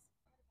goals.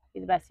 Be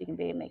the best you can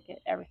be and make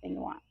it everything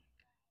you want.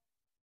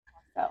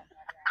 So.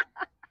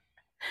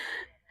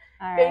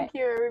 All right. Thank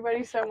you,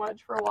 everybody, so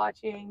much for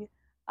watching.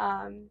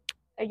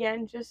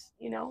 Again, just,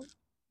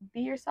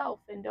 be yourself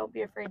and don't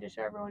be afraid to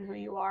show everyone who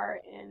you are,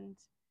 and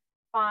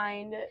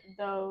find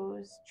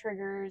those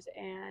triggers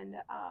and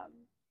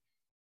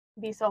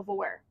be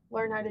self-aware.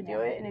 Learn how to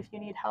do it, and if you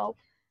need help,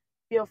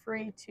 feel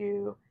free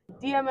to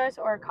DM us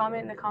or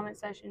comment in the comment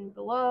section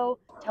below.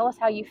 Tell us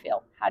how you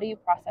feel. How do you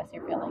process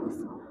your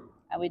feelings?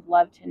 And we'd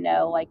love to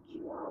know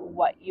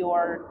what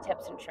your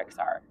tips and tricks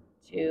are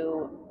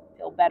to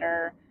feel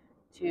better,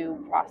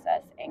 to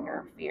process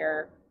anger,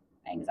 fear,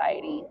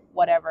 anxiety,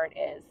 whatever it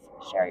is.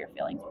 Share your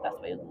feelings with us.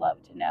 We would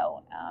love to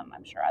know.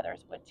 I'm sure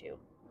others would too.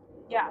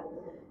 Yeah.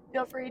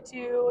 Feel free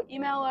to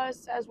email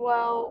us as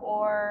well,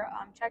 or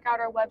check out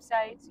our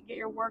website to get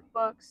your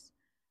workbooks.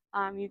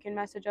 You can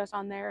message us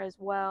on there as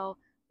well.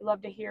 We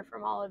love to hear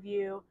from all of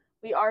you.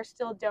 We are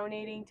still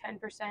donating 10%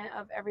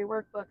 of every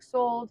workbook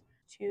sold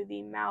to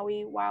the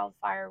Maui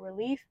Wildfire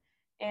Relief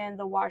and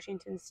the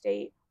Washington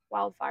State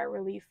Wildfire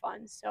Relief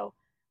Fund. So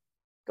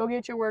go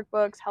get your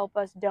workbooks, help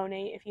us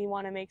donate if you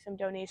want to make some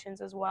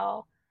donations as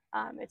well.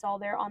 It's all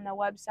there on the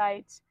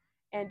website.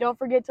 And don't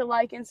forget to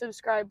like and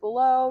subscribe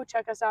below.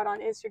 Check us out on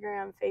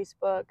Instagram,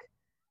 Facebook,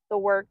 the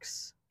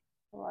works.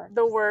 We're on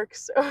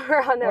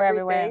We're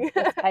everything. Everywhere.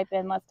 Just type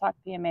in "Let's Talk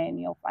PMA" and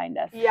you'll find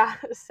us. Yeah.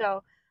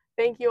 So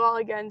thank you all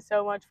again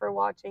so much for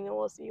watching, and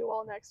we'll see you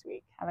all next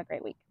week. Have a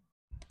great week.